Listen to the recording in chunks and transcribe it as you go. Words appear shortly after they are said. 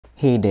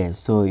Hey there,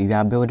 so if you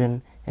are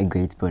building a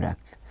great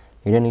product,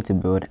 you don't need to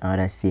build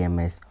another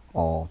CMS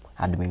or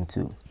admin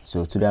tool.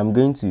 So today I'm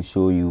going to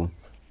show you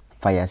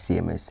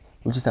FireCMS,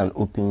 which is an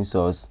open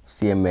source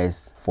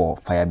CMS for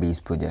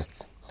Firebase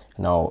projects.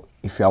 Now,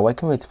 if you are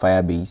working with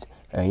Firebase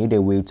and you need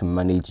a way to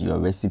manage your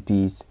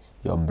recipes,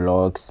 your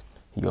blogs,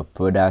 your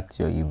products,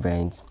 your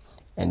events,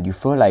 and you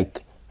feel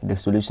like the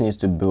solution is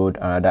to build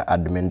another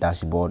admin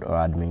dashboard or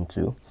admin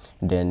tool,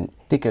 then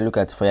take a look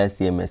at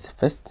FireCMS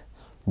first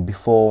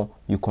before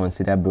you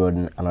consider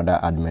building another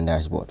admin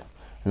dashboard.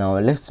 Now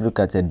let's look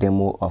at a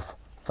demo of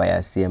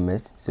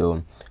FireCMS.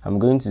 So I'm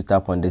going to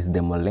tap on this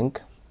demo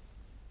link,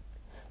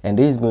 and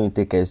this is going to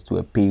take us to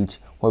a page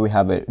where we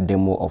have a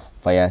demo of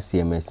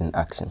FireCMS in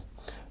action.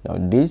 Now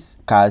these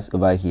cards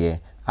over here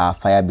are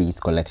Firebase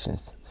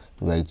collections,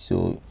 right?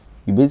 So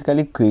you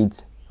basically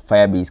create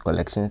Firebase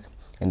collections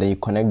and then you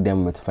connect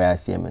them with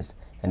FireCMS,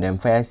 and then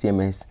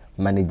FireCMS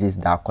manages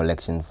that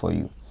collection for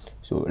you.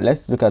 So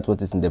let's look at what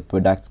is in the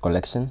products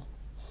collection.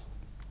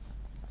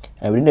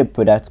 And within the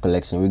products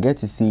collection, we get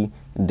to see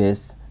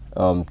this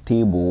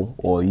table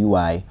or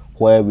UI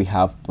where we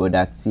have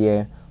products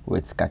here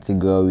with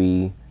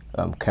category,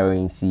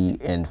 currency,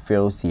 and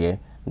fields here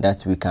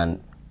that we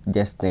can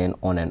just turn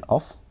on and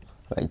off,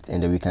 right?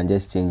 And then we can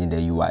just change in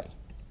the UI.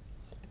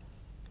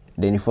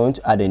 Then if you want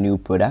to add a new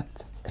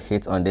product,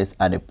 hit on this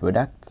add a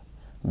product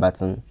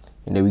button,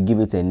 and then we give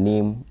it a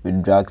name, we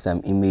drag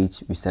some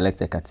image, we select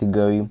a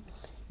category,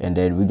 and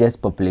then we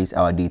just populate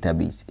our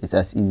database. It's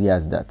as easy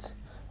as that.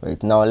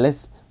 Right, now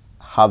let's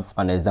have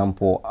an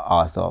example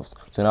ourselves.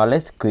 So now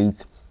let's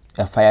create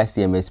a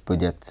FireCMS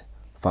project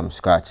from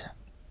scratch.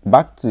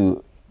 Back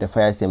to the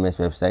FireCMS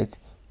website,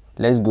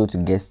 let's go to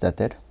get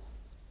started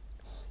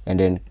and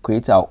then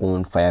create our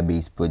own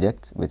Firebase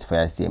project with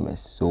FireCMS.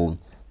 So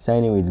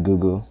sign in with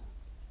Google.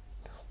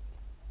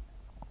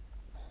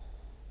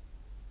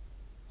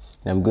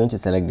 And I'm going to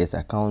select this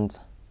account.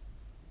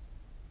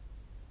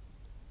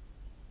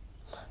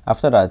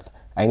 After that,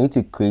 I need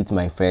to create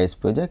my first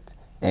project,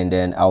 and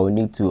then I will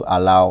need to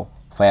allow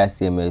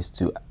FireCMS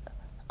to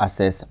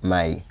access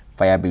my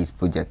Firebase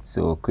project.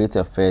 So create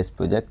a first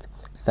project,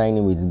 sign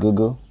in with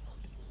Google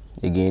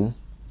again,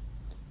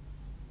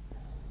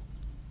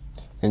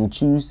 and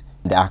choose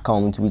the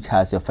account which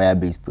has your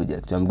Firebase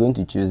project. So I'm going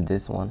to choose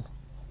this one.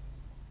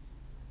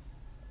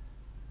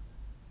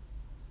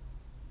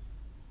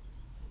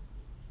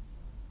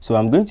 So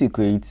I'm going to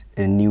create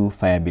a new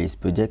Firebase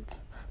project,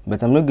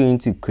 but I'm not going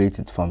to create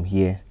it from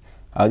here.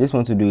 I just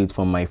want to do it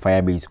from my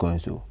Firebase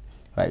console.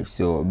 Right,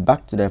 so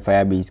back to the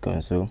Firebase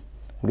console,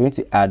 I'm going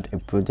to add a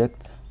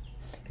project,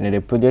 and then the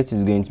project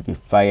is going to be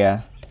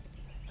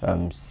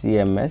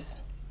FireCMS,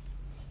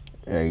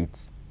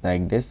 right,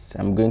 like this.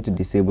 I'm going to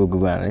disable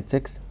Google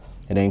Analytics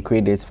and then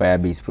create this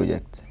Firebase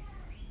project.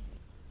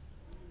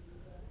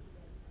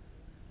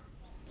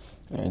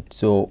 Right,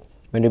 so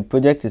when the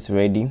project is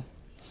ready,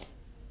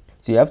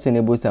 so you have to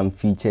enable some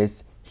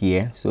features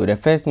here. So the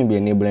first thing we'll be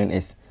enabling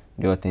is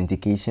the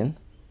authentication,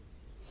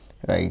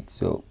 right?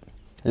 So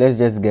let's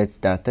just get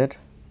started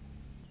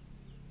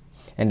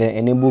and then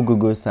enable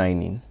Google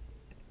sign-in.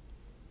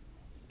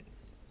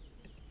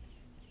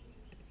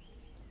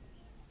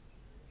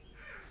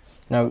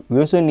 Now we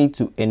also need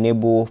to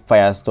enable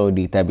Firestore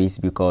database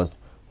because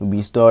we'll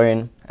be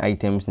storing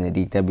items in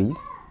the database.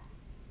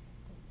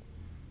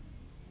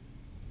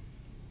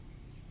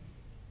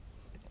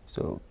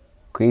 So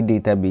create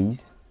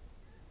database.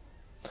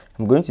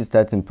 I'm going to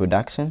start in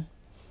production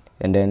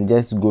and then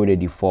just go to the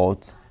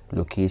default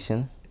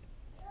location.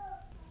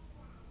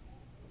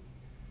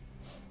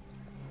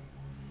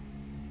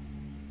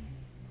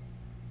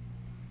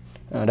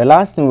 The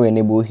last thing we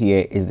enable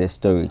here is the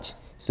storage.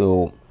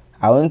 So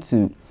I want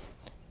to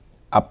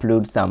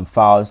upload some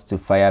files to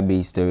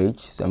Firebase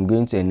storage, so I'm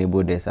going to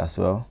enable this as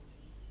well.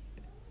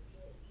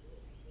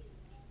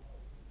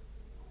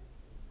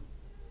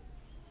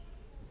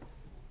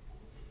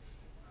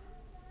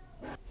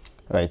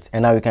 Right,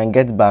 and now we can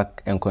get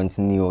back and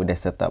continue the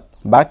setup.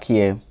 Back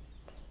here,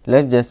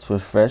 let's just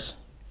refresh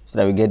so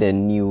that we get a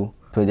new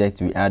project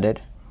we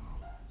added,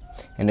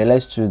 and then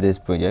let's choose this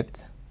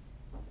project.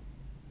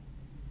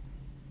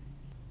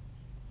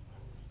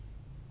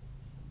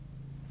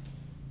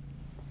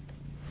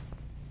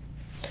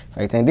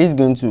 Right, and this is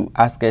going to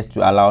ask us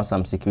to allow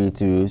some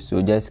security rules,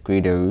 so just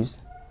create the rules.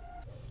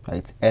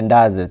 Right, and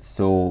that's it.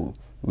 So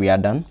we are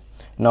done.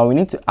 Now we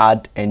need to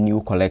add a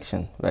new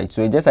collection, right?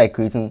 So it's just like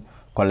creating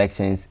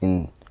collections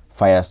in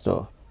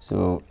Firestore.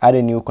 So add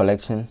a new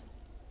collection,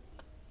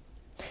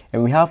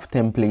 and we have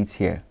templates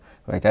here,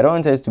 right? I don't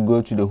want us to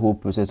go through the whole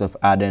process of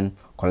adding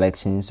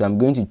collections, so I'm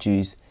going to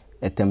choose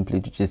a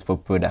template which is for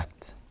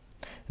product.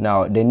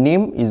 Now the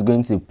name is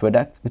going to be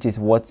product, which is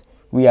what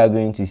we are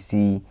going to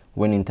see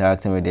when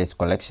interacting with this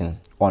collection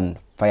on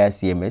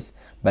FireCMS,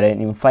 but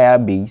then in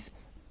Firebase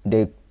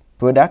the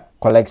product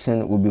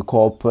collection will be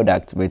called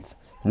product with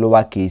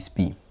lowercase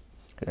p,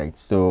 right?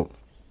 So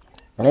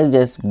let's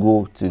just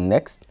go to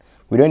next.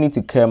 We don't need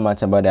to care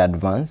much about the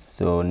advanced,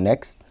 so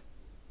next.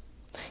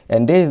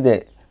 And there is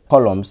the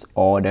columns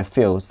or the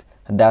fields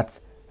that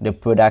the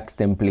product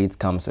template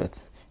comes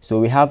with. So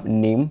we have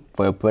name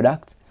for a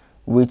product,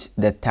 which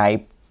the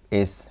type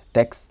is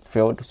text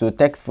field. So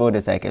text field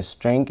is like a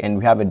string, and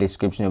we have a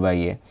description over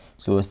here.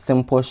 So a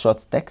simple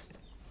short text.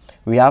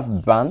 We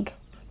have brand,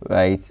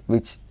 right,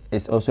 which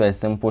is also a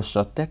simple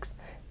short text,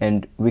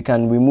 and we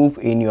can remove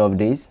any of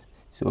these.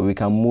 So we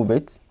can move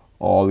it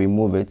or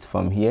remove it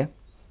from here.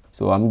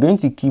 So I'm going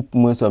to keep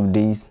most of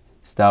these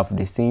stuff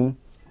the same.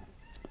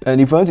 And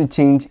if you want to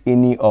change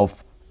any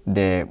of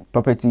the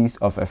properties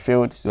of a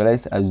field, so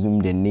let's assume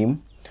the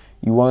name,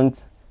 you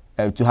want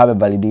to have a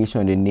validation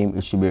on the name,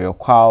 it should be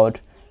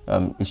required,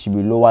 it should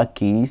be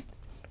lowercase,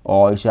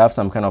 or it should have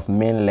some kind of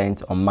min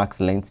length or max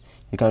length.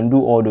 You can do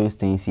all those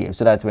things here,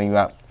 so that when you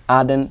are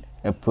adding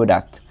a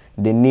product,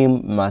 the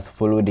name must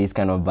follow this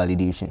kind of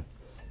validation.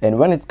 And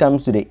when it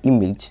comes to the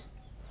image,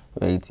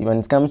 right, when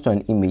it comes to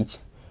an image,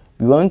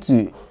 we want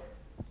to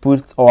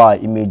put all our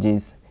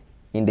images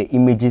in the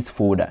images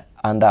folder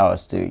under our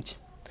storage.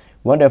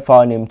 We want the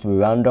file name to be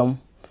random,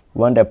 we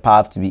want the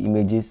path to be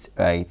images,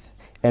 right,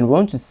 and we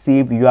want to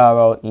save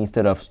URL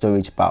instead of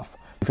storage path.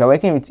 If you're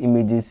working with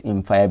images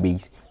in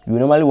Firebase, you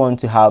normally want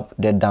to have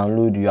the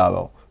download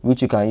URL,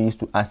 which you can use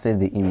to access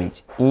the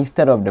image,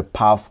 instead of the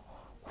path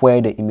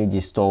where the image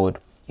is stored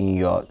in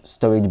your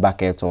storage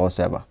bucket or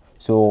whatever.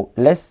 So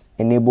let's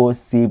enable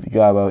save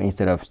URL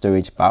instead of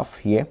storage path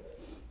here,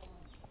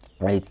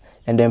 right?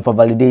 And then for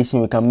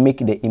validation, we can make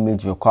the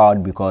image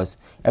required, because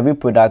every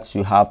product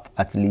should have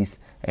at least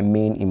a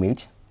main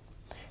image.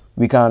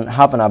 We can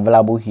have an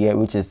available here,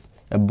 which is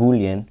a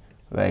boolean,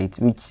 right,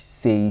 which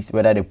says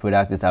whether the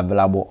product is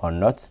available or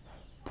not.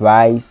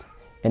 Price.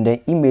 And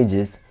then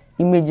images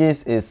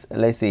is,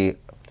 let's say,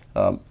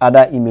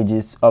 other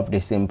images of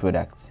the same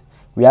product.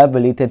 We have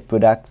related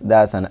products,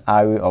 that's an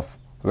array of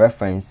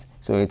reference,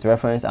 so it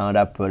references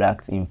another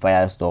product in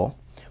Firestore.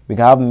 We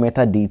can have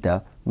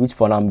metadata, which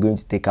for now I'm going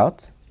to take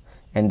out,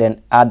 and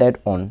then added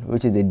on,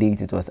 which is the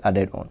date it was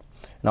added on.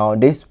 Now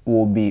this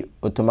will be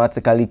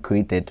automatically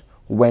created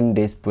when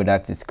this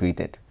product is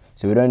created,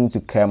 so we don't need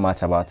to care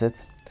much about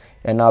it.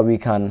 And now we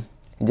can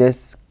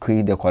just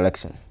create the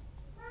collection.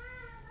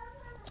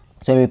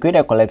 So when we create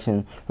a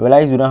collection,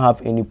 realize we don't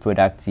have any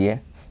products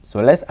here, so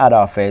let's add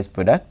our first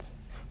product.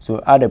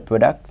 So add a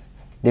product.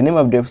 The name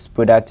of this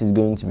product is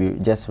going to be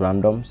just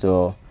random,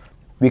 so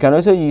we can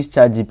also use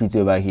ChatGPT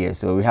over here.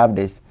 So we have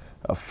this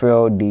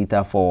field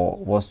data for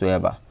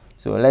whatsoever,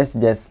 so let's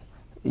just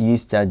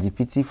use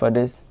ChatGPT for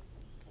this.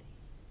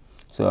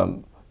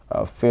 So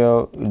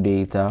field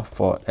data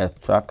for a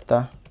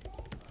tractor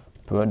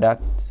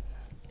product,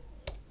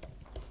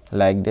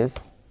 like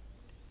this.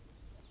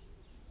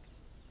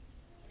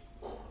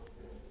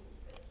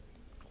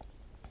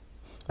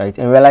 Right,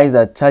 and realize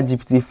that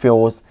ChatGPT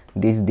fills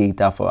this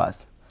data for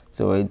us.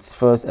 So it's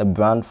first a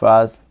brand for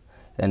us,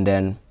 and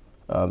then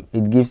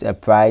it gives a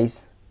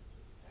price,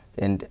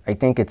 and I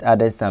think it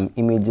added some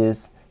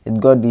images. It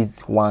got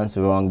these ones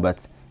wrong,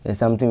 but it's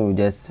something we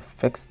just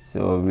fixed,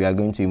 so we are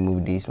going to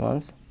remove these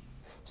ones.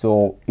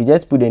 So you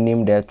just put the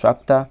name there,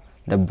 tractor,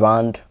 the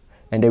brand,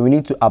 and then we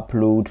need to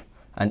upload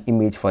an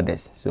image for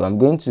this. So I'm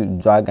going to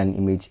drag an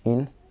image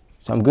in.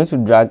 So I'm going to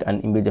drag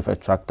an image of a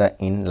tractor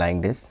in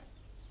like this,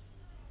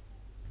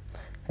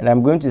 and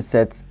I'm going to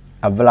set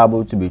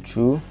available to be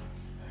true.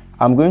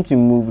 I'm going to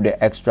move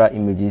the extra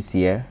images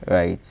here,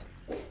 right,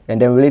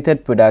 and then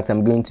related products,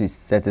 I'm going to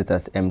set it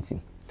as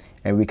empty,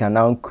 and we can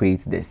now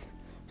create this.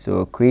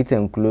 So create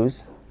and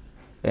close,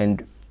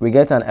 and we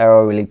get an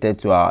error related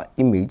to our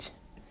image,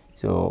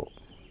 so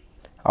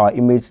our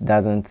image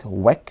doesn't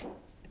work.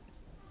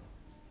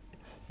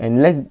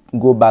 And let's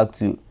go back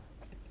to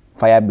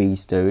Firebase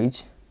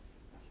storage,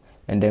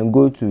 and then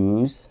go to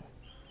rules.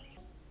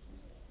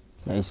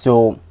 Right,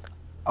 so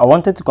I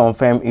wanted to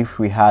confirm if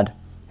we had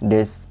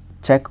this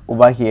check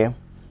over here,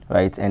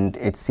 right, and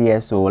it's here.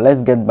 So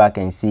let's get back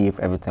and see if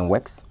everything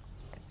works.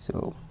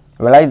 So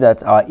realize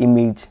that our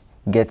image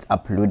gets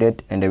uploaded,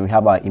 and then we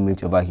have our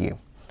image over here.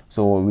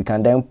 So we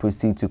can then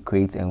proceed to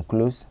create and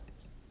close,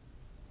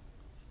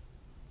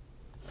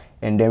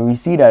 and then we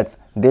see that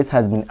this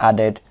has been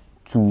added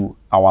to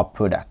our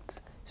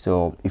product.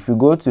 So if we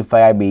go to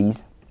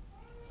Firebase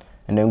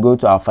and then go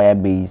to our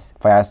Firebase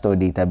Firestore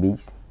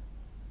database,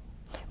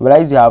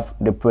 realize we have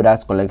the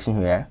products collection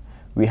here,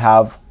 we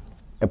have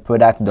a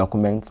product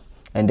document,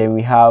 and then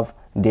we have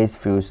these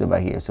fields over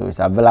here. So it's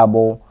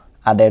available,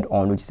 added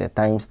on, which is a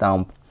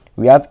timestamp.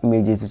 We have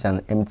images, which is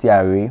an empty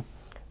array.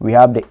 We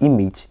have the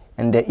image,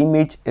 and the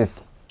image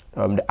is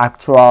the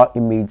actual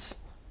image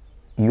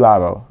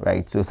URL,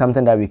 right? So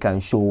something that we can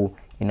show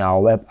in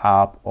our web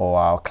app or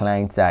our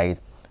client side,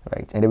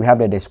 right? And then we have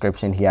the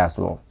description here as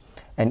well.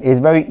 And it's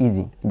very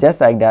easy.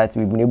 Just like that,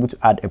 we've been able to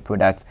add a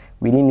product.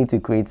 We didn't need to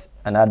create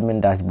an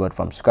admin dashboard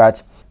from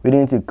scratch. We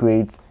didn't need to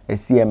create a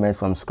CMS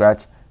from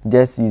scratch,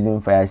 just using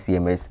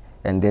FireCMS,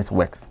 and this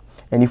works.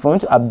 And if you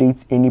want to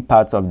update any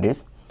parts of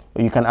this,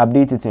 you can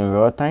update it in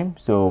real time.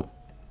 So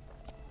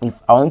if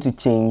I want to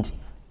change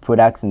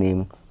product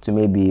name to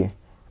maybe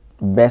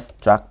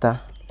best tractor,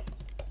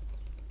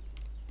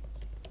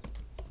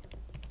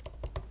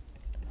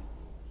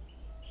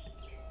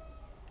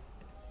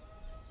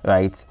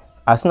 right?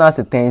 As soon as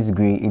it turns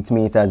green, it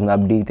means it has been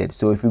updated.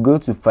 So if you go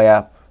to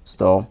Fire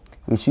Store,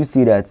 you should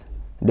see that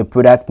the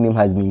product name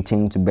has been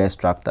changed to Best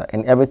Tractor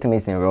and everything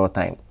is in real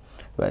time,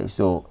 right?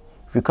 So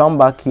if you come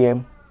back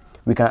here,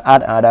 we can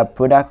add another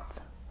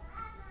product.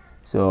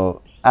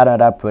 So add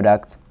another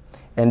product,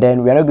 and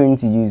then we are not going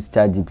to use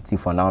ChatGPT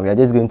for now. We are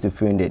just going to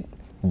fill in the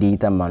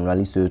data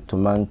manually. So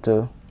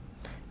tomato,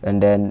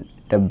 and then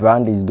the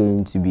brand is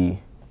going to be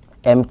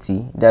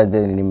empty. That's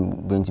the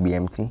name going to be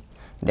empty.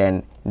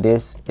 Then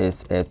this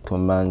is a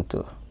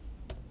tomato,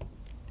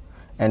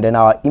 and then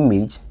our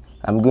image,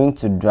 I'm going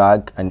to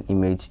drag an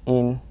image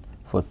in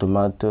for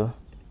tomato.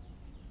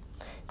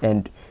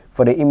 And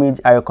for the image,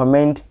 I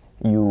recommend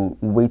you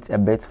wait a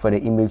bit for the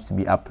image to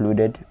be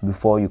uploaded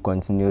before you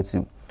continue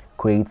to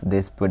create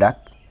this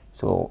product.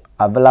 So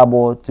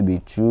available to be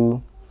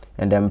true,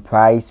 and then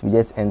price, we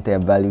just enter a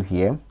value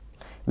here.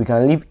 We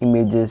can leave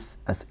images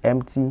as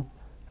empty,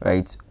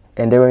 right?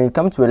 And then when it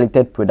comes to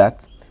related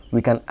products,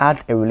 we can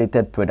add a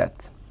related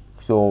product.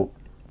 So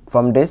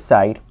from this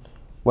side,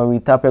 when we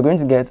tap, we're going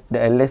to get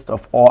a list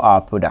of all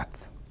our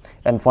products.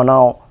 And for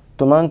now,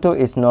 tomato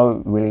is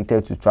not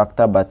related to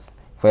tractor, but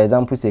for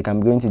example sake, I'm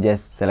going to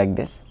just select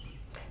this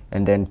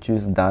and then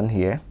choose done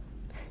here,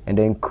 and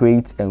then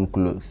create and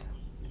close.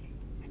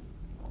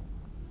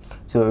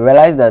 So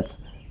realize that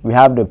we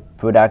have the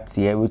product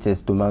here, which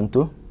is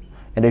tomato.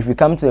 And if we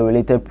come to the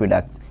related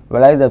products,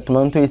 realize that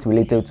tomato is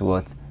related to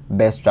what?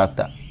 Best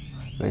Tractor.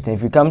 Right? And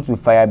if we come to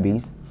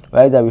Firebase,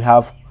 realize that we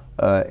have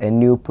a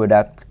new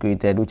product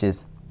created, which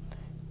is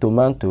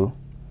tomato,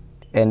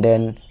 and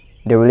then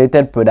the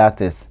related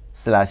product is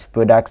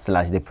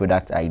 /product/ the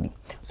product ID.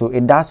 So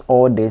it does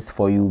all this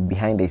for you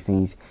behind the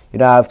scenes. You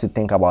don't have to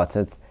think about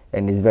it,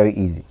 and it's very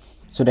easy.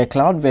 So the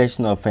cloud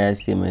version of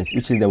FireCMS,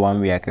 which is the one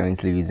we are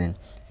currently using,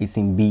 is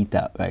in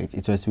beta, right?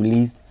 It was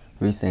released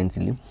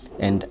recently,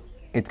 and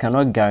it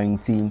cannot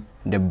guarantee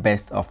the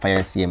best of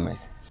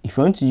FireCMS. If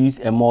you want to use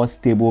a more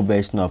stable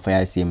version of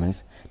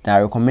FireCMS, then I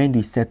recommend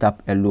you set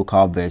up a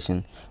local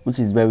version, which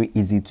is very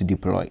easy to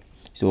deploy.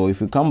 So if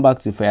you come back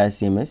to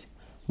FireCMS,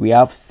 we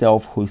have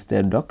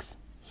self-hosted docs,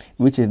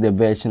 which is the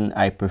version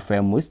I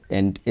prefer most,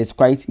 and it's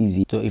quite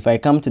easy. So if I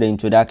come to the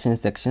introduction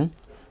section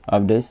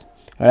of this,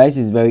 realize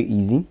it's very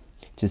easy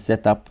to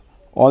set up.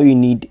 All you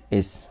need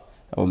is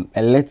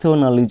a little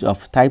knowledge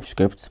of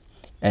TypeScript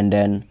and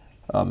then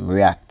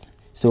React.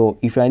 So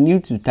if you are new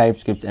to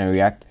TypeScript and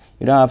React,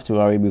 you don't have to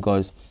worry,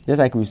 because just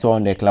like we saw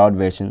on the cloud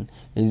version,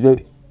 it's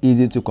very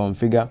easy to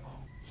configure.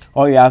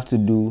 All you have to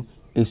do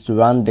is to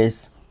run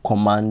this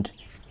command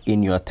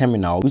in your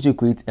terminal, which will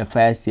create a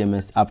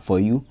FireCMS app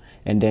for you,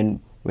 and then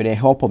with the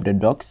help of the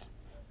docs,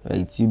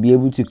 right, you'll be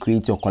able to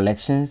create your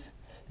collections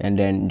and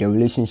then the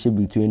relationship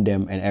between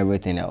them and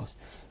everything else.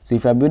 So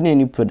if you're building a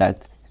new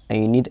product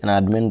and you need an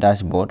admin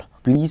dashboard,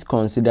 please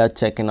consider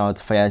checking out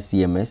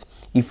FireCMS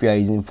if you are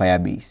using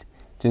Firebase.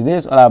 So today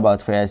is all about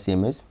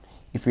FireCMS.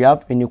 If you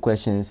have any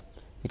questions,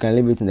 you can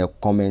leave it in the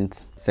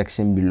comment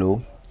section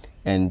below,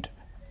 and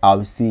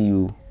I'll see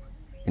you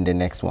in the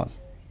next one.